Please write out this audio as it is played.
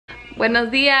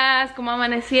Buenos días, ¿cómo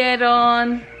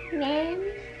amanecieron? Bien.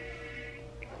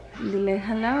 Dile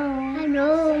hello.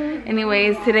 Hello.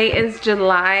 Anyways, today is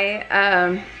July.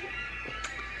 Oh,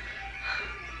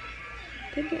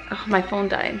 my phone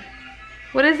died.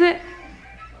 What is it?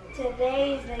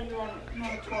 Today is the 11th, no,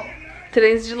 12th.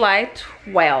 Today's July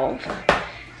 12th.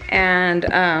 And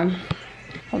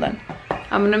hold on.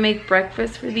 I'm gonna make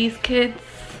breakfast for these kids.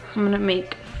 I'm gonna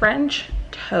make French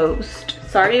toast.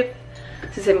 Sorry if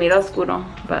se mira oscuro,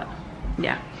 but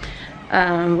yeah.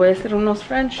 Voy a hacer unos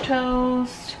French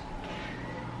toast.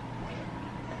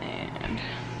 And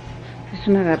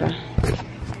déjenme agarrar.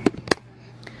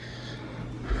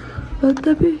 Let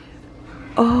that be.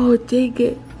 Oh, dang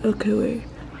it. Okay, wait.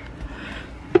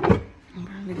 I'm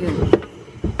probably good.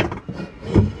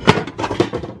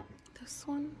 This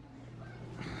one.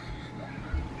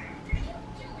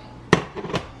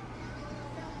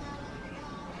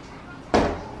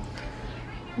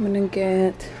 I'm gonna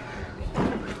get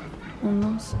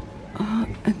almost,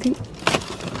 I think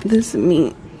this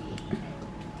meat.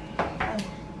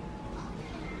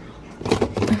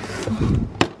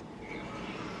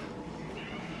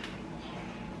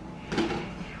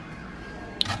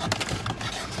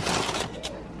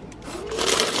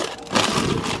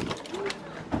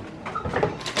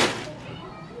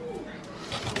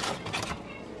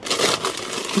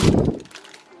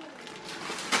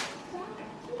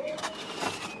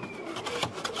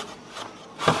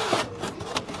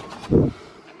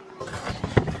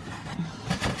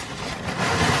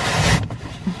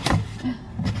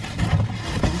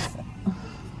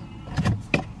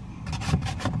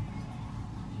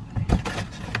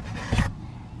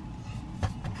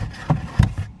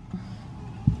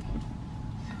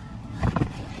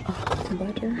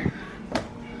 Butter.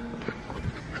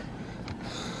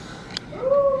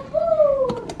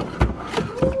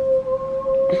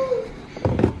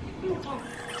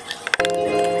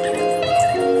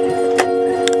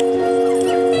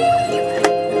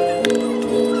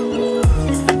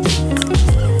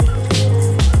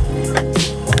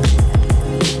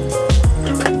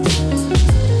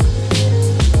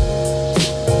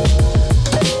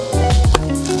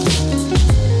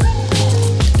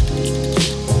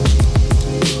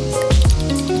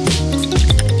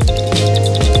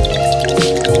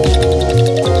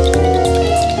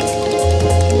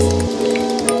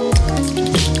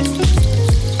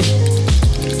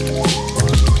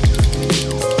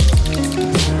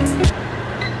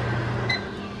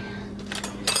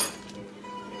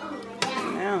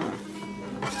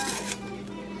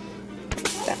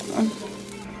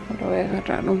 Ahora voy a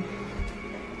agarrar un.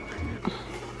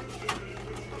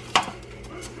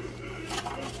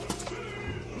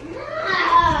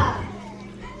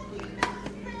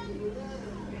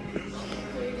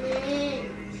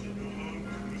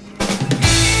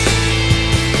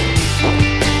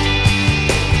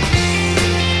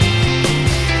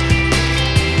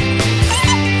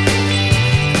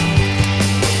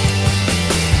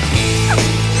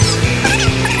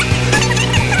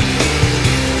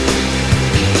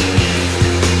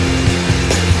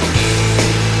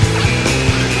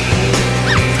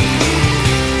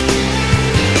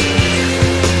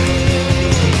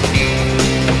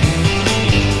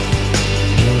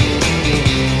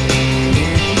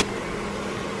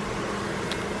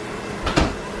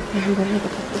 I'm gonna have to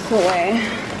put this away.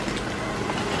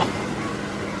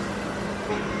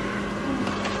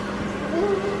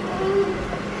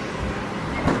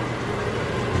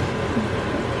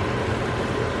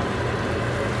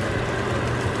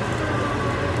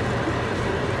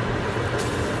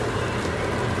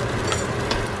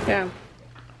 Yeah.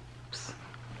 Oops.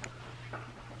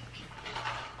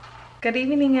 Good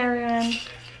evening, everyone.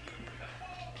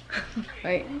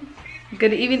 Wait.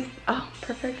 Good evening. Oh,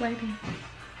 perfect lighting.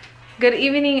 Good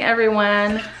evening,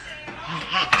 everyone.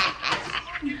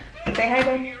 Say hi,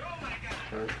 babe.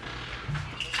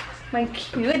 My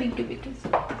cutie.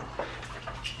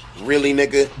 Really,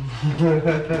 nigga?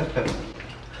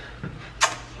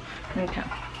 Okay.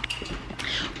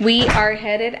 We are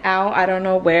headed out. I don't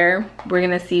know where. We're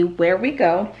gonna see where we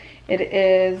go. It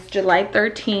is July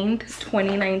 13th,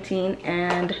 2019,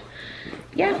 and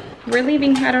yeah, we're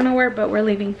leaving. I don't know where, but we're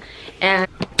leaving. And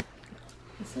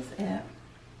this is it.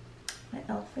 My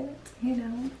outfit, you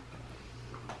know.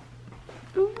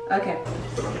 Okay.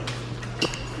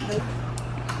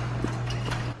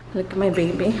 Look at my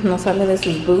baby. No sale de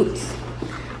sus boots.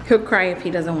 He'll cry if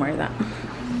he doesn't wear that.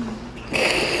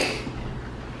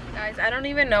 Guys, I don't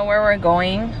even know where we're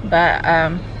going, but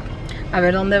a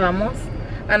ver dónde vamos.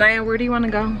 Anaya, where do you want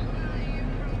to go?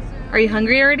 Are you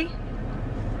hungry already?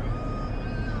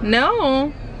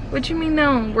 No. What you mean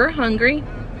no? We're hungry.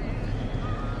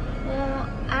 Well,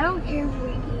 I don't care if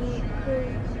we eat, cause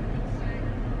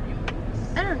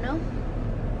I don't know.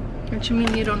 What you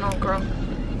mean you don't know, girl?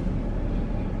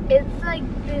 It's like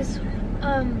this,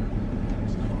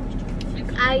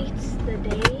 ice the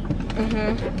day.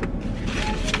 Mm-hmm. I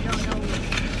don't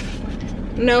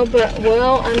know. No, but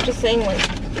well, I'm just saying, like,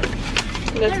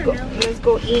 let's I go. don't know. Let's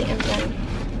go eat and then.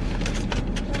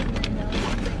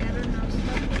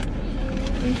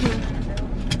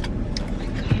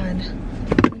 God,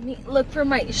 let me look for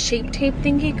my shape tape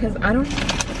thingy because I don't.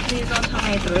 Please don't tell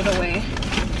me I threw it away.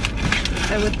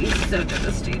 I would be so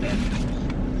devastated.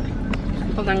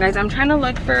 Hold on, guys. I'm trying to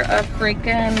look for a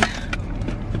freaking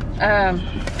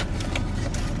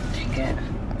ticket.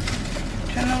 I'm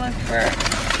trying to look for.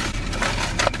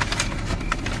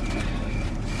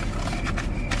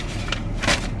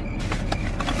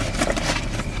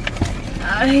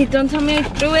 Don't tell me I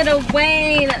threw it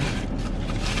away.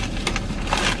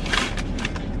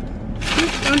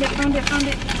 Found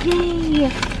it. Yay!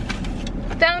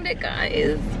 Found it,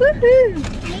 guys. Woohoo!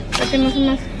 Okay, no se me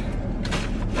hace.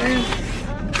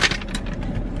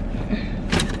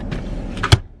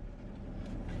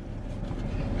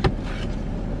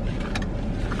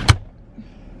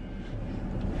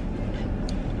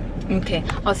 Okay,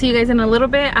 I'll see you guys in a little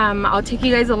bit. I'll take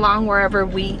you guys along wherever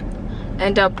we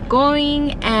end up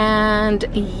going, and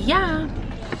yeah.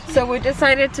 So we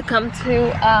decided to come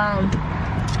to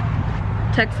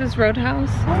Texas Roadhouse.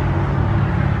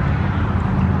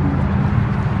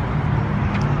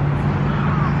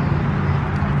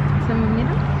 ¿Se me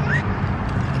mira?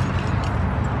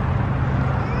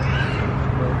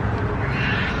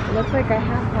 Looks like I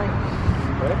have like.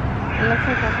 It looks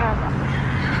like I have.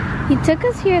 He took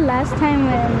us here last time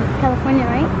in California,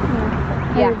 right?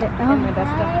 Yeah. In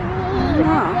Modesto.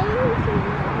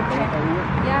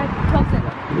 Yeah, close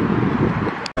enough.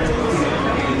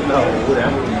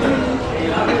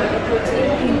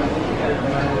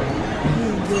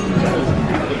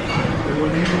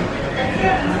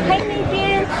 Hi,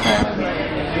 Nathan.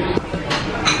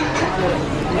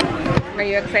 Are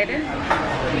you excited?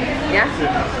 Yeah?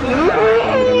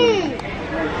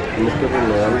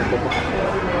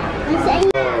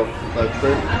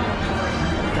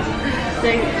 So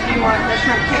you want the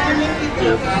shrimp chicken?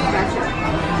 Gotcha.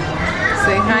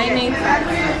 Say hi, Nathan.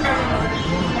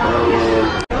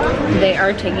 They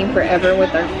are taking forever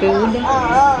with our food.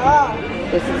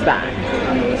 This is bad.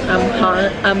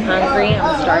 I'm hungry,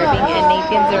 I'm starving, and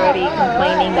Nathan's already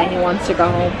complaining that he wants to go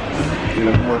home.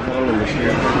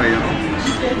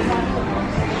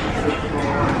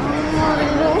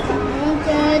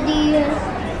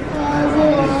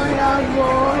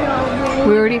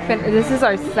 We already finished. This is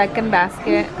our second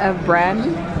basket of bread.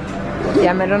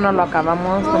 Ya mero no lo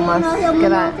acabamos, nomás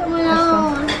queda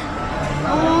esto.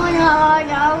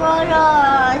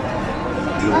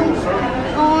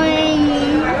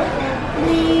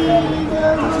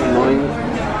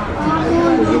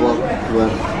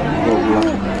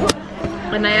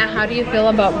 Anaya, how do you feel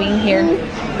about being here?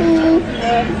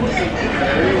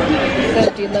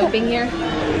 Good. Do you love being here?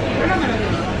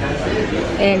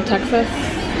 In Texas?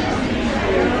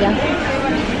 Yeah.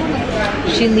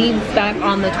 She leaves back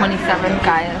on the 27th,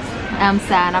 guys. I'm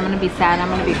sad. I'm gonna be sad. I'm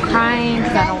gonna be crying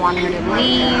because I don't want her to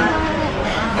leave.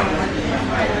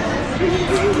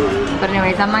 But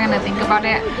anyways, I'm not gonna think about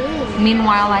it.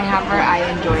 Meanwhile, I have her. I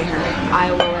enjoy her.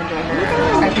 I will enjoy her.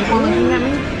 Are people looking at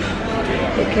me?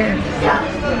 Who cares?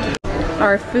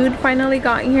 Our food finally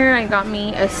got here. I got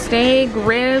me a steak,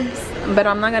 ribs, but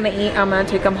I'm not gonna eat. I'm gonna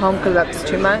take them home because that's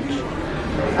too much.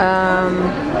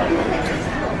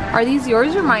 Are these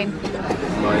yours or mine?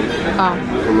 Mine. Oh,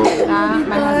 that.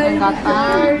 My husband got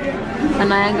that.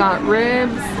 And I got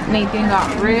ribs. Nathan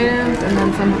got ribs, and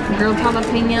then some grilled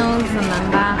jalapenos, and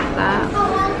then that.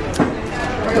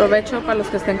 Provecho para los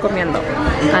que estén comiendo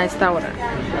a esta hora.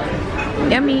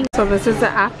 Yummy. So this is the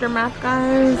aftermath,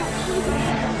 guys.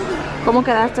 ¿Cómo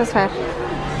quedaste, Fer?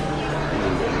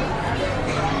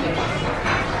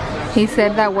 He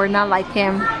said that we're not like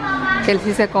him. Que él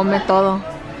sí se come todo.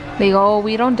 They go, oh,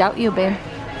 we don't doubt you, babe.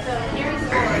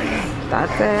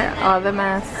 That's it. All the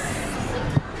mess.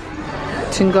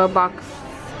 To-go box.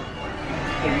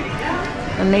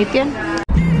 And Nathan?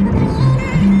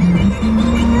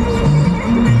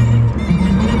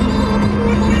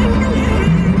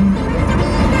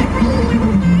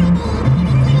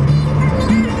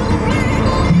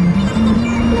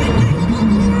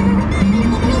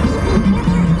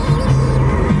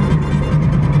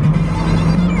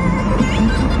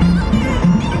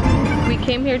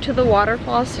 Here to the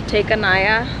waterfalls to take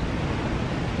Anaya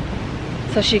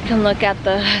so she can look at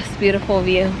this beautiful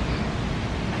view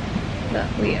that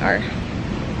we are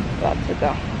about to go.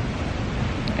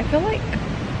 I feel like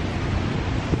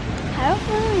I don't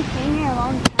feel like we came here a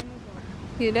long time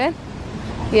ago. you did.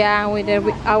 Yeah, we did.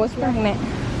 I was pregnant.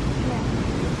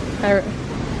 Yeah.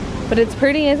 But it's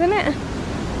pretty, isn't it?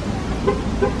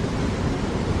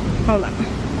 Hold on.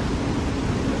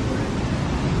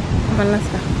 Come on, let's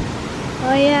go.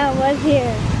 Oh yeah, it was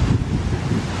here.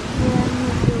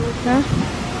 Huh?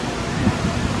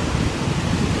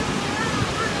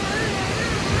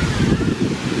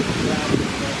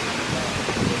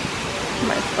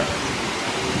 My foot.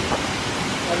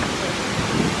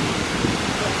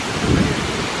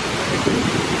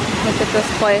 Look at this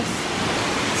place.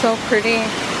 So pretty.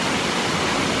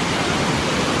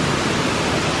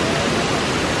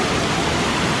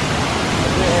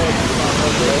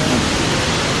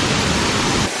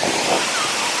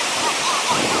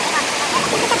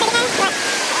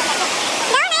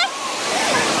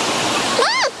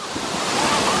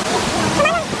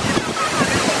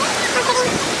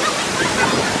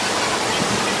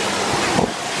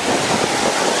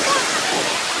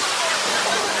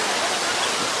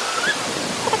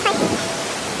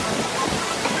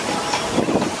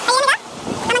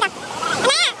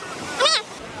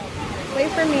 Wait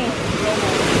for me.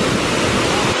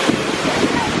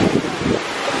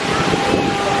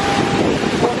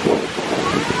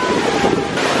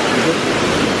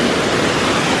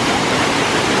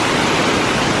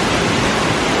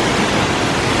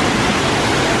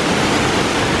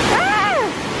 Ah!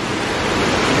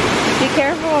 Be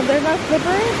careful, they're not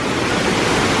slippery.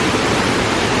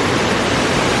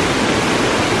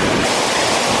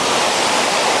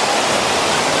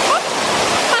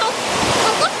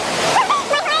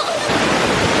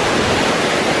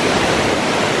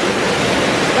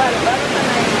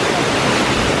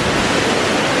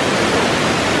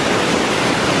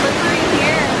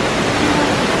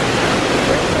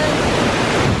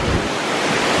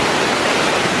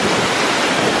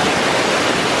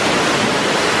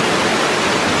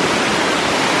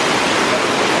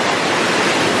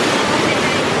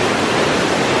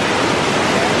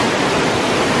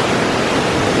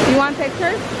 You want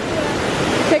pictures?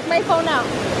 Yeah. Take my phone out.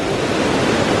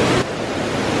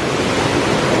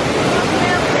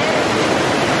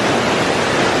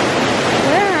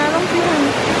 Yeah, I don't see one.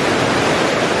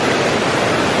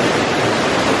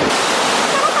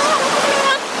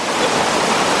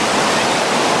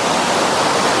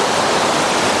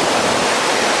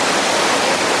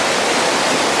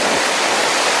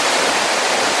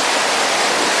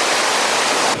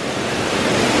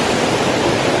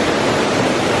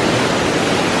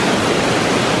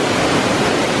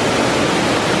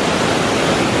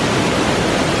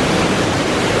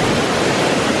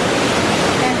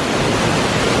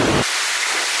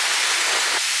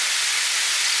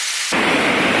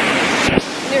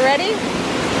 You ready?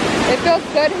 It feels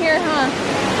good here, huh?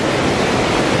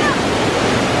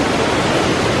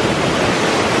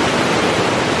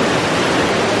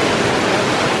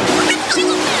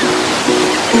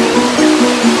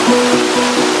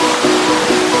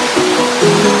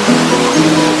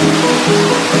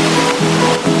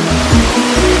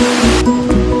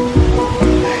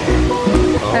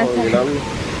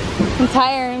 I'm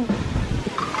tired.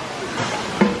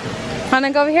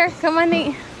 Wanna go over here? Come on,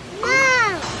 Nate.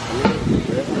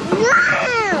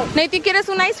 Nate, ¿tú quieres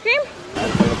un ice cream?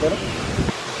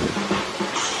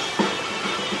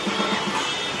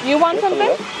 You want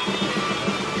something?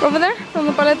 Over there, from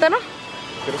the paletero?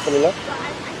 ¿Quieres caminar?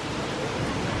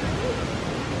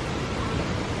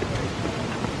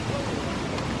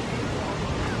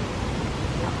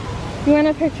 You want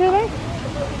a picture there?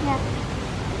 Yeah.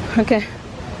 Okay.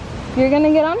 You're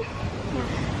gonna get on?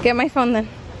 Yeah. Get my phone then.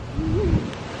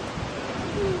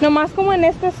 No más como en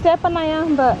este step and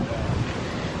allá, but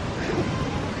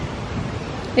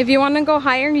if you want to go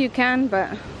higher, you can,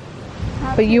 but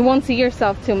you won't see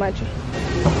yourself too much.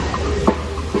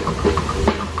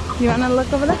 You want to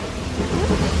look over there?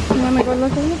 You want to go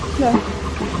look over there? No.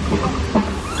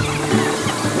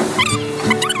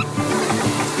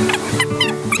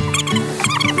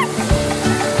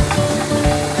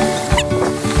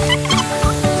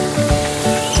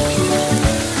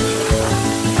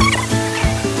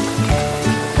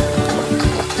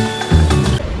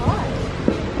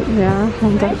 Ya,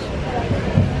 juntos.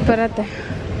 Espérate.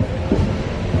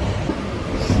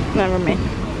 Never mind.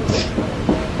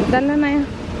 Dale, Naya.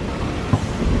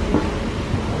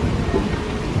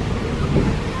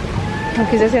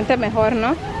 Aquí se siente mejor,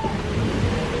 ¿no?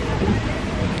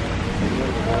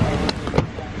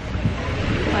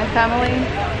 My family.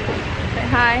 Say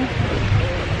hi.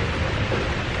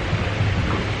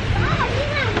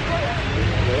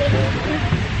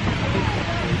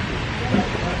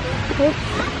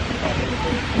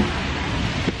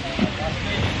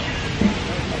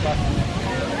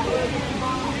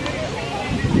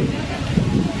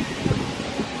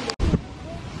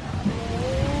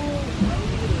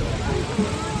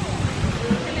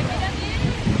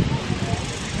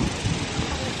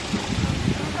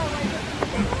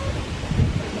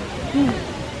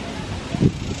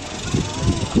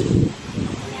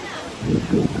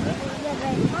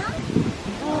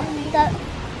 That.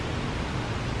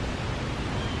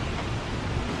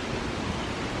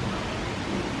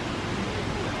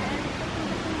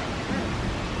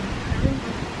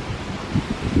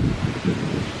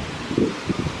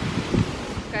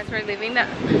 Guys, we're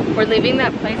leaving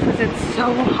that place because it's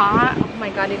so hot. Oh my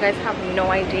god, you guys have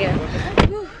no idea.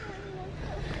 Whew.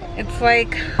 It's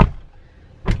like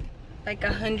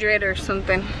 100 or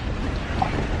something.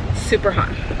 Super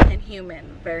hot and humid,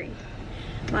 very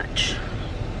much.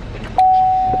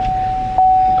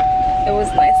 It was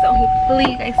nice though.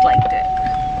 Hopefully you guys liked it.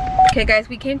 Okay guys,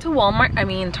 we came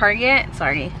to Target,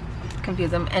 sorry,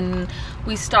 confuse them, and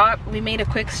we made a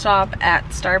quick stop at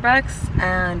Starbucks,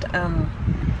 and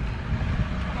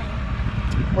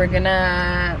we're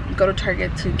gonna go to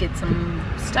Target to get some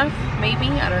stuff, maybe,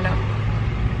 I don't know.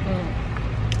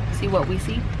 See what we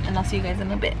see, and I'll see you guys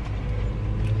in a bit.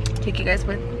 Take you guys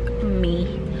with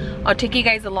me. I'll take you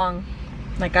guys along,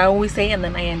 like I always say, and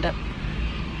then I end up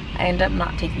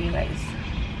not taking you guys.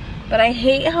 But I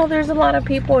hate how there's a lot of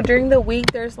people. During the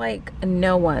week, there's like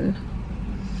no one.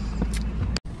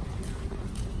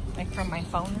 Like from my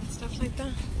phone and stuff like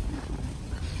that.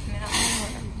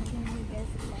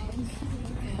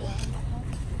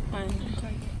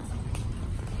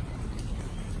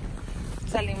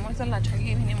 Salimos de la Target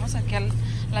y vinimos aquí a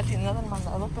la tienda del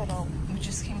mandado, pero we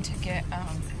just came to get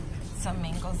some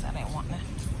mangoes that I wanted.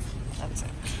 That's it.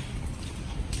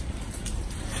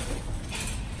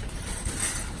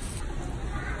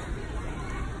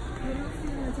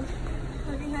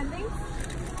 Have you had these?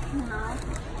 No.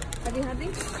 Have you had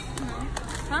these? No.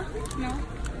 Huh? No.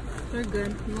 They're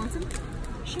good. You want some?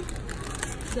 Sure.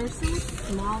 They're so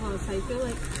small though, so I feel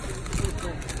like they're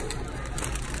good.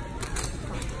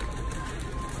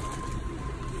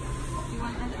 Do you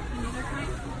want another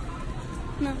kind?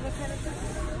 No. What kind of thing?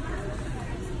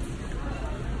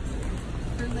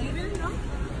 For later, no?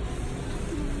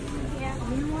 Yeah.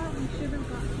 You know what? We should have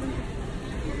got them.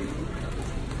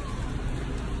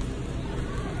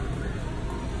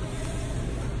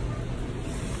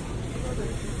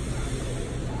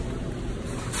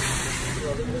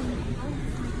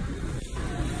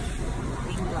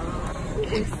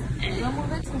 Don't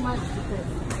move it too much because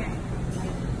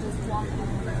just walk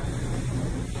over.